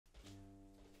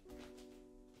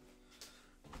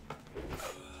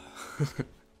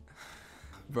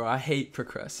Bro, I hate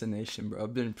procrastination, bro.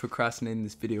 I've been procrastinating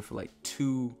this video for like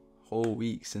 2 whole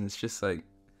weeks, and it's just like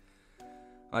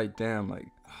damn, like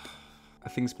I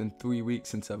think it's been 3 weeks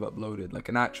since I've uploaded like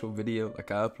an actual video.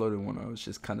 Like I uploaded one, I was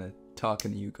just kind of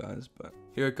talking to you guys, but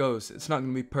here it goes. It's not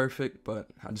gonna be perfect, but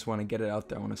I just want to get it out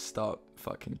there. I want to stop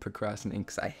fucking procrastinating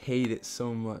because I hate it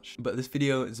so much. But this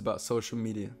video is about social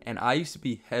media, and I used to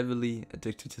be heavily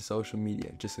addicted to social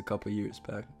media just a couple years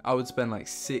back. I would spend like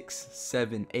 6,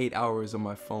 7, 8 hours on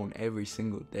my phone every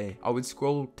single day. I would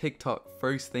scroll TikTok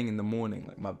first thing in the morning,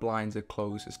 like my blinds are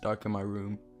closed, it's dark in my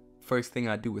room. First thing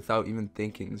I do without even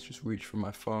thinking is just reach for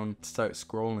my phone, start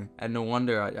scrolling. And no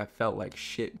wonder I felt like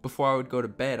shit. Before I would go to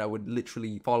bed, I would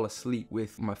literally fall asleep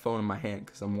with my phone in my hand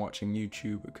because I'm watching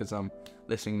YouTube, because I'm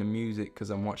listening to music, because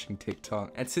I'm watching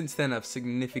TikTok. And since then, I've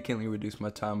significantly reduced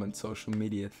my time on social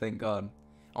media, thank God.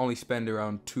 I only spend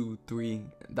around 2, 3,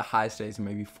 the highest days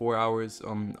maybe 4 hours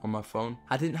on my phone.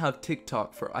 I didn't have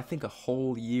TikTok for I think a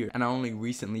whole year, and I only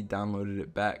recently downloaded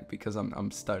it back because I'm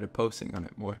started posting on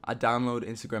it more. I download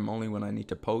Instagram only when I need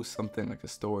to post something like a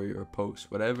story or a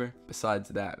post, whatever. Besides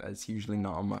that, it's usually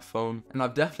not on my phone. And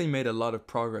I've definitely made a lot of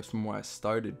progress from where I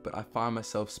started, but I find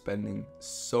myself spending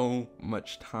so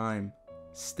much time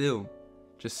still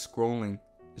just scrolling.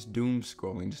 Just doom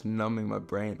scrolling, just numbing my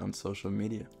brain on social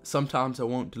media. Sometimes I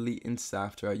won't delete Insta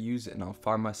after I use it, and I'll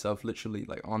find myself literally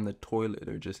like on the toilet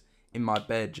or just in my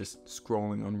bed just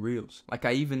scrolling on reels. Like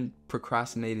I even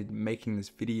procrastinated making this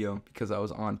video because I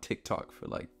was on TikTok for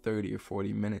like 30 or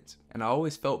 40 minutes. And I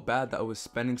always felt bad that I was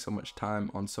spending so much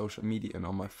time on social media and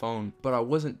on my phone, but I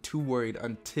wasn't too worried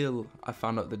until I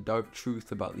found out the dark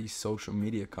truth about these social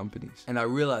media companies. And I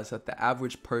realized that the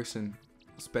average person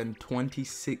spend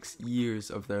 26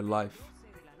 years of their life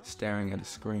staring at a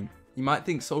screen. You might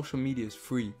think social media is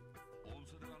free,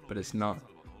 but it's not.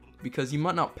 Because you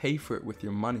might not pay for it with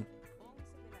your money,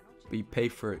 but you pay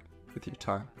for it with your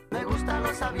time. Me gustan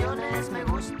los aviones, me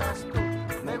gustas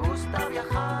tú. Me gusta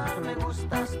viajar, me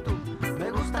gustas tú. Me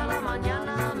gusta la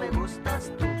mañana, me gustas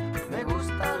tú. Me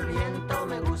gusta el viento,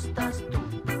 me gustas tú.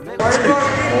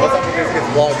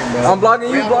 I'm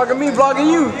vlogging you, vlogging me,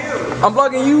 vlogging you. I'm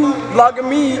vlogging you, vlogging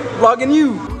me, vlogging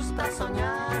you. Me gusta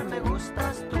soñar, me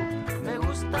gustas tú. Me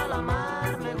gusta la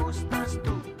mar, me gustas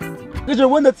tú. Get your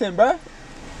window tint, bruh.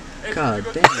 God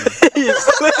damn.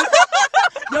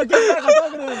 Yo, get back, I'm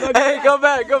talking to him, bro. Hey, go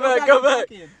back.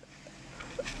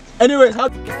 Anyways, how...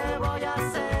 ¿Qué voy a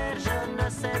hacer? Je ne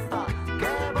sais pas.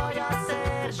 ¿Qué voy a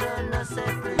hacer? Je ne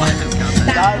sais plus.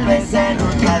 Tal vez en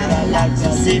otra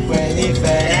galaxia sí fue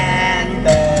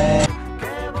diferente.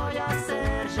 ¿Qué voy a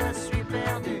hacer? Je suis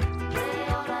perdu.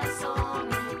 ¿Qué horas son?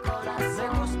 Mi corazón. Me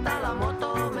gusta la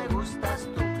moto, me gustas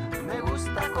tú. Me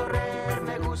gusta correr,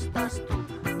 me gustas tú.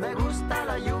 Me gusta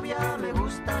la lluvia, me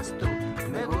gustas tú.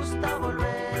 Me gusta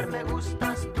volver, me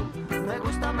gustas tú. Me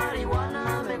gusta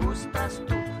marihuana, me gustas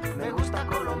tú. Me gusta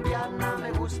colombiana,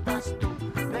 me gustas tú.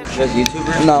 Just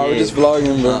YouTuber? No, we're just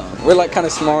vlogging, bro. We're like kind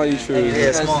of small YouTubers.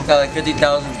 Yeah, small, got like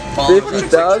 50,000 followers.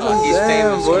 50,000? He's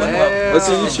Damn, famous. boy. Yeah. What's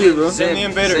your YouTube, bro? Send me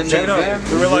in better. Send me Check in it out. better.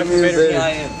 The real life Send me in better. better. Yeah, I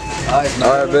am. Alright,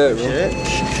 Alright, bet, bro.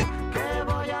 ¿Qué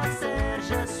voy a hacer?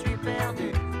 Je suis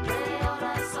perdu. ¿Qué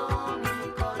horas son? Mi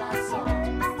corazón.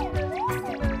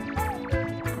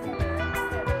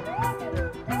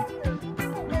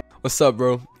 What's up,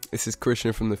 bro? This is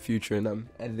Christian from the future, and I'm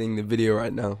editing the video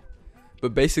right now.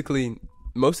 But basically,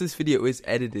 most of this video is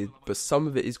edited, but some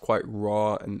of it is quite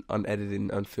raw and unedited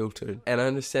and unfiltered. And I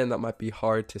understand that might be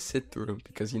hard to sit through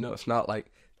because, you know, it's not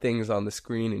like things on the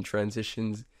screen and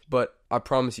transitions. But I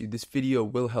promise you, this video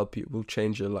will help you, will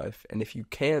change your life. And if you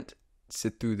can't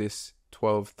sit through this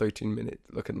 12, 13 minute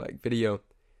looking like video,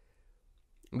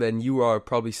 then you are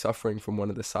probably suffering from one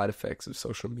of the side effects of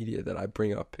social media that I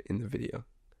bring up in the video.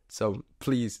 So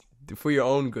please, for your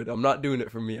own good, I'm not doing it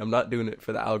for me. I'm not doing it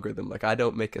for the algorithm. Like, I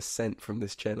don't make a cent from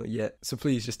this channel yet. So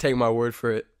please, just take my word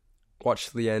for it. Watch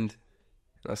to the end,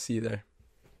 and I'll see you there.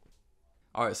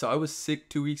 Alright, so I was sick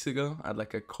 2 weeks ago. I had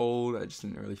like a cold. I just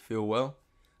didn't really feel well.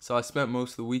 So I spent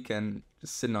most of the weekend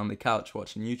just sitting on the couch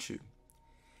watching YouTube.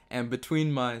 And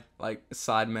between my like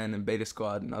Sidemen and Beta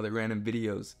Squad and other random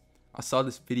videos, I saw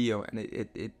this video and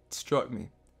it struck me.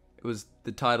 It was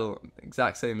the title,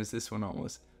 exact same as this one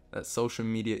almost, that social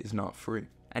media is not free.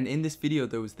 And in this video,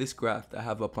 there was this graph that I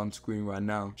have up on screen right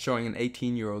now, showing an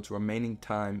 18-year-old's remaining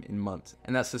time in months.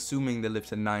 And that's assuming they live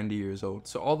to 90 years old.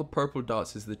 So all the purple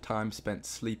dots is the time spent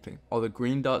sleeping. All the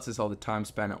green dots is all the time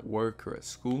spent at work or at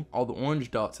school. All the orange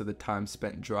dots are the time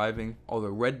spent driving. All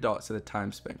the red dots are the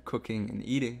time spent cooking and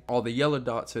eating. All the yellow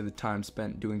dots are the time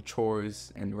spent doing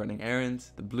chores and running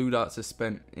errands. The blue dots are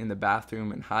spent in the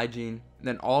bathroom and hygiene. And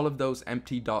then all of those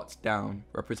empty dots down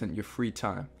represent your free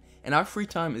time. And our free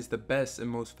time is the best and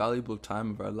most valuable time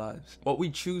of our lives. What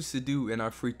we choose to do in our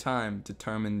free time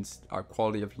determines our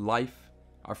quality of life,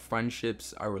 our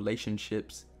friendships, our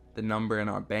relationships, the number in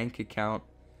our bank account,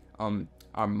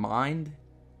 our mind,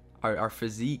 our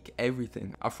physique,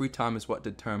 everything. Our free time is what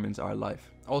determines our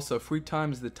life. Also, free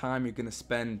time is the time you're gonna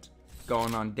spend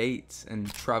going on dates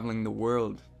and traveling the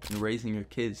world and raising your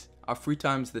kids. Our free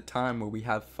time is the time where we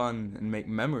have fun and make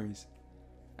memories.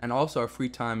 And also our free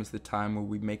time is the time where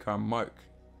we make our mark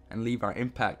and leave our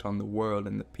impact on the world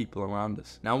and the people around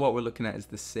us. Now what we're looking at is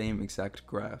the same exact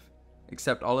graph,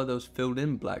 except all of those filled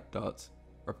in black dots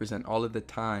represent all of the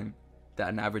time that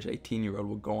an average 18-year-old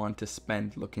will go on to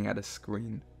spend looking at a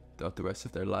screen throughout the rest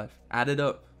of their life. Added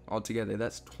up altogether,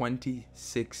 that's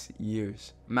 26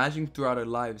 years. Imagine throughout our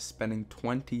lives spending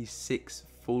 26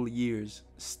 full years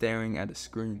staring at a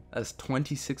screen. That's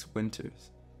 26 winters,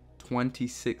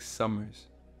 26 summers,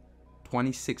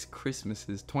 26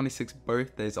 Christmases, 26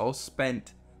 birthdays, all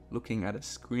spent looking at a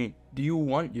screen. Do you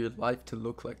want your life to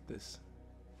look like this?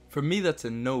 For me, that's a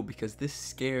no, because this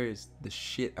scares the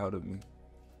shit out of me.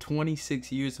 26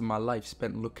 years of my life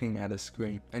spent looking at a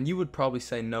screen. And you would probably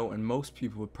say no, and most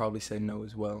people would probably say no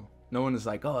as well. No one is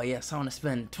like, oh yes, I want to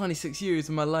spend 26 years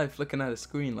of my life looking at a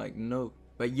screen. Like, no.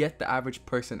 But yet the average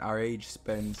person our age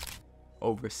spends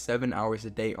over 7 hours a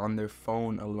day on their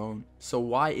phone alone. So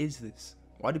why is this?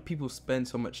 Why do people spend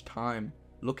so much time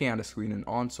looking at a screen and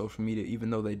on social media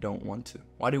even though they don't want to?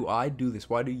 Why do I do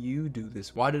this? Why do you do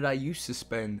this? Why did I used to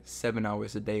spend 7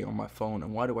 hours a day on my phone,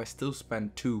 and why do I still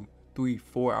spend 2, 3,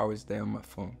 4 hours a day on my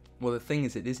phone? Well, the thing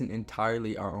is, it isn't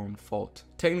entirely our own fault.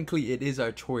 Technically, it is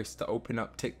our choice to open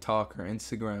up TikTok or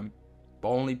Instagram, but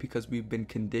only because we've been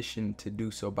conditioned to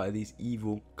do so by these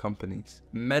evil companies.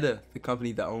 Meta, the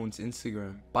company that owns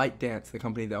Instagram. ByteDance, the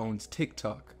company that owns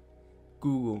TikTok.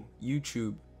 Google,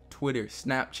 YouTube, Twitter,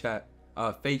 Snapchat,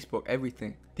 Facebook,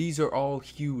 everything. These are all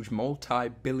huge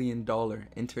multi-billion-dollar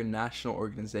international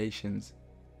organizations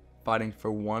fighting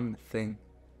for one thing: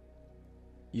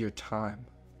 your time.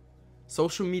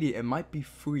 Social media, it might be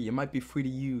free to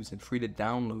use and free to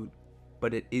download,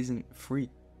 but it isn't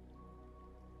free.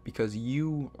 Because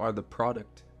you are the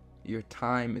product. Your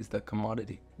time is the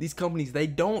commodity. These companies, they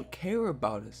don't care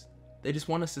about us. They just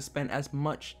want us to spend as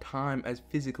much time as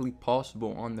physically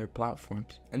possible on their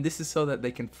platforms. And this is so that they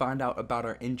can find out about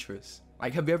our interests.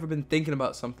 Like, have you ever been thinking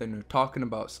about something or talking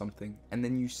about something, and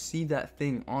then you see that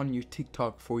thing on your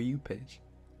TikTok For You page?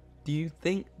 Do you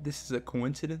think this is a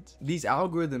coincidence? These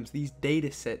algorithms, these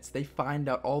data sets, they find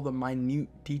out all the minute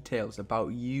details about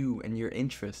you and your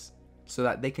interests, so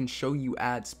that they can show you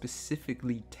ads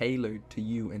specifically tailored to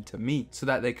you and to me, so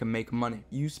that they can make money.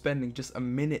 You spending just a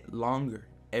minute longer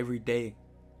every day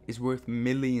is worth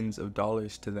millions of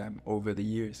dollars to them over the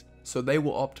years. So they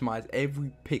will optimize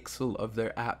every pixel of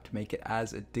their app to make it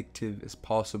as addictive as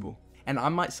possible. And I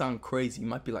might sound crazy. You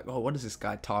might be like, oh, what is this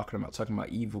guy talking about? Talking about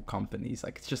evil companies.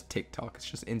 Like, it's just TikTok,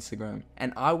 it's just Instagram.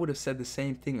 And I would have said the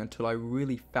same thing until I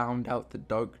really found out the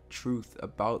dark truth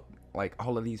about like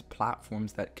all of these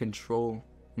platforms that control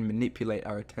and manipulate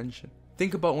our attention.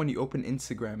 Think about when you open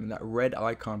Instagram and that red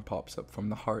icon pops up from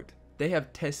the heart. They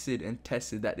have tested and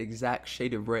tested that exact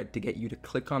shade of red to get you to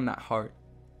click on that heart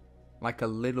like a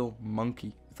little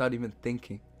monkey without even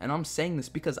thinking. And I'm saying this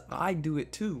because I do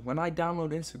it too. When I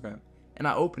download Instagram and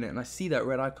I open it and I see that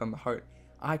red icon, the heart,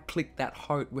 I click that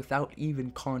heart without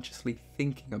even consciously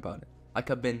thinking about it. Like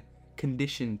I've been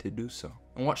conditioned to do so.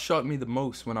 And what shocked me the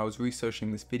most when I was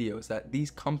researching this video is that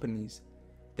these companies,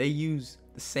 they use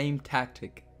the same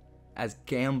tactic as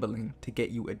gambling to get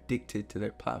you addicted to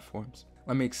their platforms.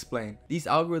 Let me explain. These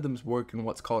algorithms work in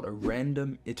what's called a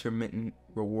random intermittent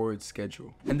reward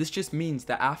schedule. And this just means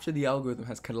that after the algorithm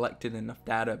has collected enough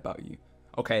data about you,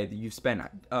 okay, you've spent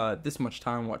this much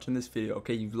time watching this video,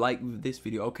 okay, you've liked this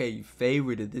video, okay, you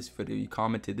favorited this video, you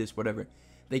commented this, whatever.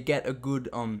 They get a good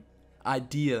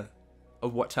idea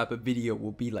of what type of video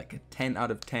will be like a 10 out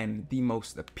of 10, the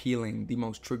most appealing, the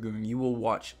most triggering. You will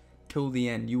watch till the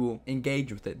end, you will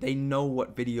engage with it. They know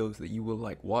what videos that you will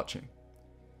like watching.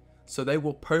 So they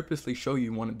will purposely show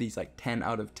you one of these like 10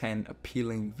 out of 10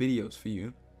 appealing videos for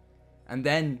you. And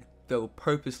then they'll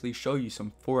purposely show you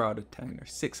some 4 out of 10 or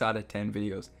 6 out of 10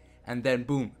 videos. and then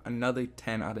boom, another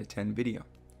 10 out of 10 video.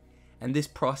 And this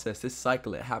process, this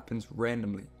cycle, it happens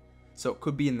randomly. So it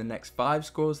could be in the next 5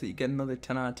 scrolls that you get another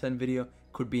 10 out of 10 video, it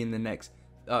could be in the next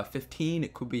 15,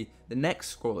 it could be the next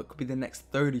scroll, it could be the next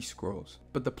 30 scrolls.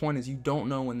 But the point is, you don't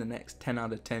know when the next 10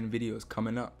 out of 10 video is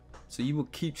coming up. So you will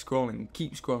keep scrolling,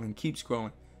 keep scrolling, keep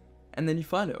scrolling. And then you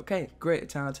find it, okay, great, a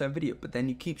 10 out of 10 video. But then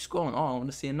you keep scrolling, oh, I want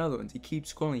to see another one. You keep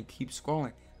scrolling, you keep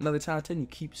scrolling. Another 10 out of 10, you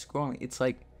keep scrolling. It's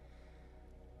like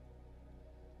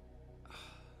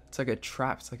a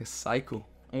trap, it's like a cycle.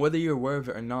 And whether you're aware of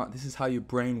it or not, this is how your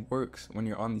brain works when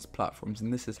you're on these platforms.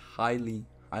 And this is highly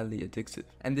addictive.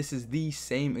 And this is the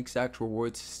same exact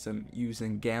reward system used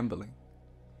in gambling,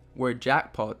 where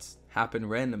jackpots happen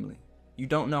randomly. You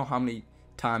don't know how many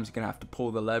times you're gonna have to pull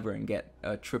the lever and get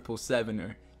a 777,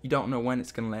 or you don't know when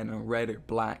it's gonna land on red or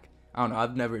black. I don't know,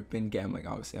 I've never been gambling,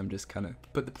 obviously, I'm just kinda,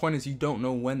 but the point is, you don't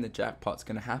know when the jackpot's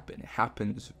gonna happen. It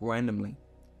happens randomly.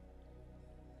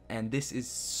 And this is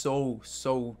so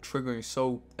triggering,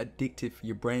 so addictive for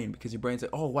your brain, because your brain's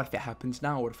like, oh, what if it happens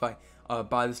now? What if I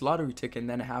buy this lottery ticket and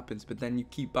then it happens? But then you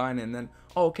keep buying it, and then,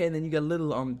 oh, okay, then you get a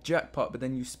little jackpot, but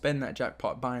then you spend that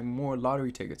jackpot buying more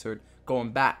lottery tickets or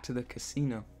going back to the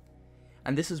casino.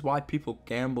 And this is why people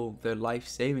gamble their life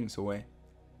savings away.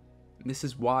 This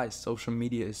is why social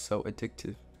media is so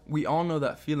addictive. We all know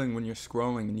that feeling when you're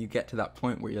scrolling and you get to that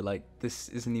point where you're like, this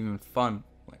isn't even fun.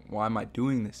 Like, why am I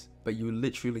doing this? But you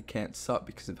literally can't stop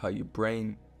because of how your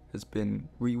brain has been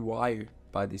rewired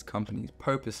by these companies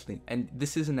purposely. And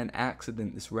this isn't an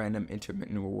accident, this random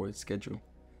intermittent reward schedule.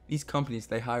 These companies,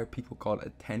 they hire people called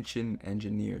attention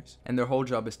engineers, and their whole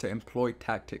job is to employ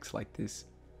tactics like this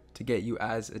to get you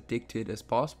as addicted as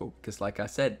possible. Because like I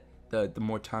said, the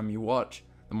more time you watch,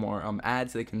 the more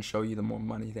ads they can show you, the more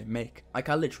money they make. Like,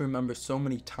 I literally remember so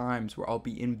many times where I'll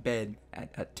be in bed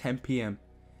at 10 p.m.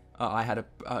 I had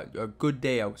a good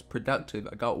day, I was productive,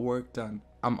 I got work done.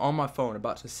 I'm on my phone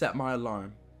about to set my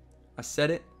alarm. I set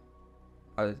it,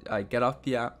 I get off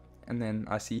the app, and then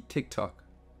I see TikTok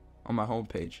on my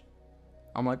homepage.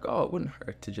 I'm like, oh, it wouldn't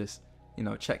hurt to just,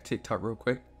 check TikTok real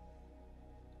quick.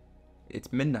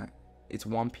 It's midnight, it's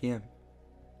 1 p.m.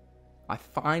 I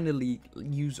finally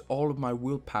use all of my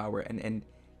willpower and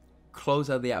close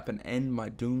out the app and end my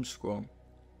doom scroll.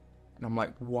 And I'm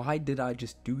like, why did I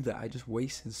just do that? I just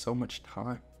wasted so much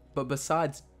time. But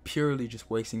besides purely just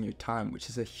wasting your time, which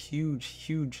is a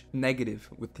huge negative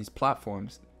with these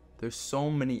platforms, there's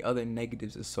so many other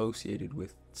negatives associated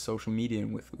with social media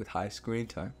and with high screen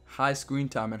time. High screen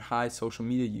time and high social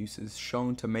media use is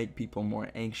shown to make people more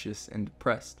anxious and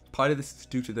depressed. Part of this is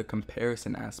due to the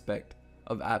comparison aspect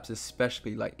of apps,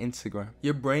 especially like Instagram.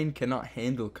 Your brain cannot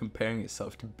handle comparing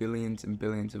itself to billions and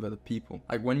billions of other people.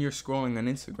 Like, when you're scrolling on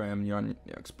Instagram and you're on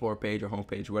your explore page or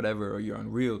homepage, whatever, or you're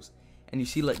on Reels, and you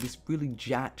see like this really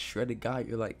jacked, shredded guy,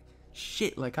 you're like,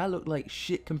 shit, like I look like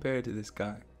shit compared to this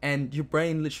guy. And your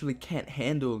brain literally can't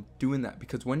handle doing that,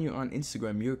 because when you're on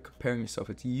Instagram, you're comparing yourself.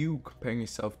 It's you comparing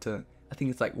yourself to, I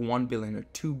think it's like 1 billion or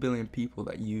 2 billion people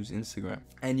that use Instagram.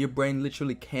 And your brain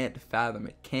literally can't fathom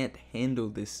it, can't handle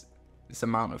this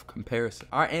amount of comparison.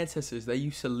 Our ancestors, they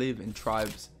used to live in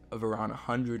tribes of around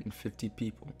 150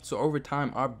 people. So over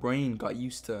time, our brain got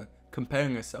used to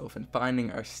comparing ourselves and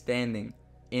finding our standing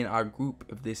in our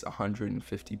group of this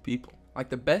 150 people. Like,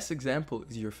 the best example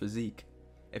is your physique.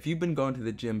 If you've been going to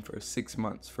the gym for 6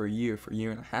 months, for a year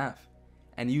and a half,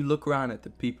 and you look around at the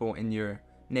people in your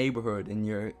neighborhood, in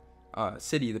your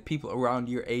city, the people around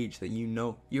your age that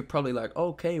you're probably like,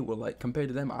 okay, well, like, compared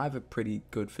to them, I have a pretty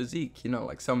good physique.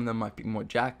 Like, some of them might be more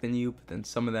jacked than you, but then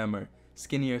some of them are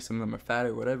skinnier, some of them are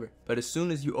fatter, whatever. But as soon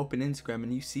as you open Instagram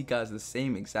and you see guys the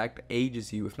same exact age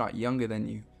as you, if not younger than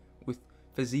you, with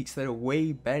physiques that are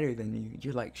way better than you,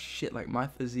 you're like, shit, like, my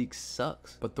physique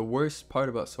sucks. But the worst part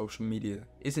about social media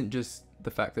isn't just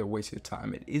the fact that it wastes your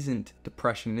time. It isn't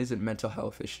depression, it isn't mental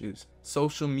health issues.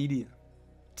 Social media,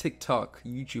 TikTok,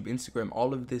 YouTube, Instagram,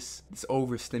 all of this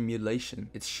overstimulation,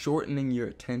 it's shortening your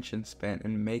attention span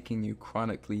and making you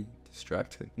chronically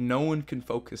distracted. No one can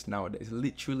focus nowadays,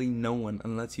 literally no one,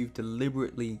 unless you've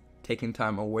deliberately taken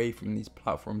time away from these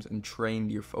platforms and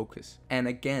trained your focus. And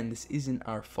again, this isn't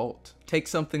our fault. Take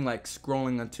something like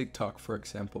scrolling on TikTok, for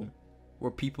example,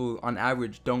 where people on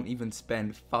average don't even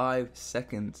spend 5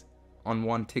 seconds on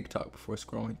one TikTok before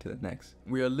scrolling to the next.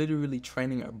 We are literally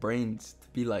training our brains to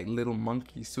be like little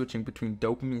monkeys, switching between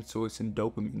dopamine source and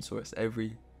dopamine source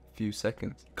every few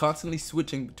seconds. Constantly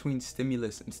switching between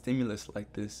stimulus and stimulus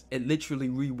like this, it literally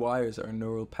rewires our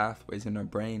neural pathways in our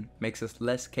brain, makes us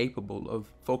less capable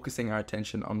of focusing our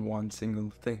attention on one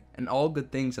single thing. And all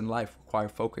good things in life require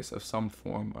focus of some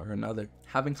form or another.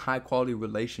 Having high quality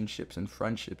relationships and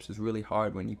friendships is really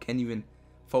hard when you can't even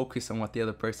focus on what the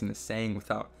other person is saying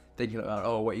without thinking about,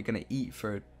 oh, what you're gonna eat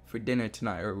for dinner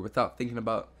tonight, or without thinking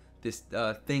about this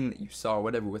thing that you saw,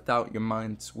 whatever, without your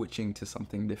mind switching to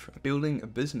something different. Building a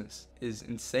business is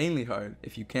insanely hard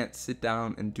if you can't sit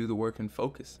down and do the work and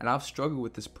focus. And I've struggled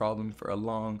with this problem for a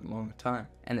long time.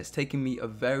 And it's taken me a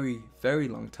very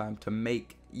long time to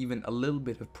make even a little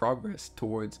bit of progress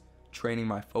towards training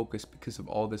my focus because of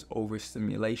all this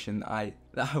overstimulation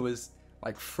that I was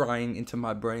like frying into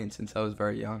my brain since I was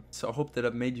very young. So I hope that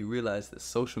I've made you realize that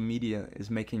social media is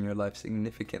making your life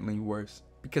significantly worse.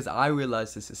 Because I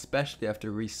realized this especially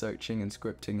after researching and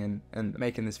scripting and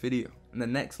making this video. And the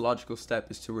next logical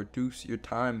step is to reduce your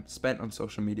time spent on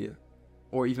social media,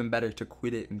 or even better, to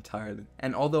quit it entirely.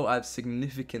 And although I've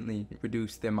significantly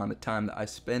reduced the amount of time that I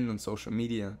spend on social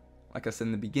media, like I said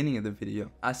in the beginning of the video,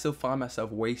 I still find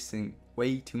myself wasting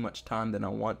way too much time than I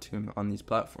want to on these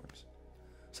platforms.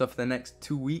 So for the next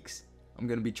 2 weeks, I'm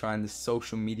going to be trying this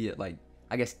social media, like,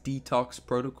 I guess, detox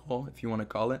protocol, if you want to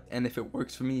call it. And if it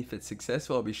works for me, if it's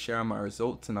successful, I'll be sharing my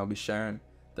results and I'll be sharing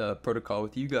the protocol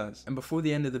with you guys. And before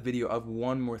the end of the video, I have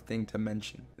one more thing to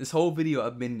mention. This whole video,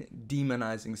 I've been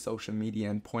demonizing social media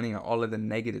and pointing out all of the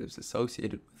negatives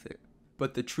associated with it.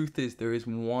 But the truth is, there is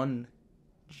one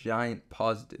giant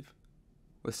positive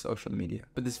with social media.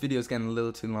 But this video is getting a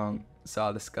little too long, so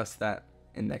I'll discuss that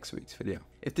in next week's video.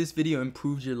 If this video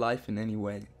improves your life in any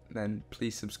way, then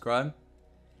please subscribe.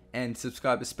 And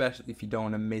subscribe especially if you don't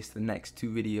want to miss the next 2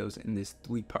 videos in this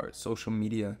 3-part social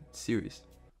media series.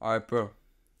 Alright bro,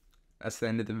 that's the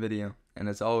end of the video. And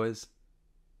as always,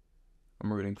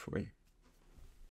 I'm rooting for you.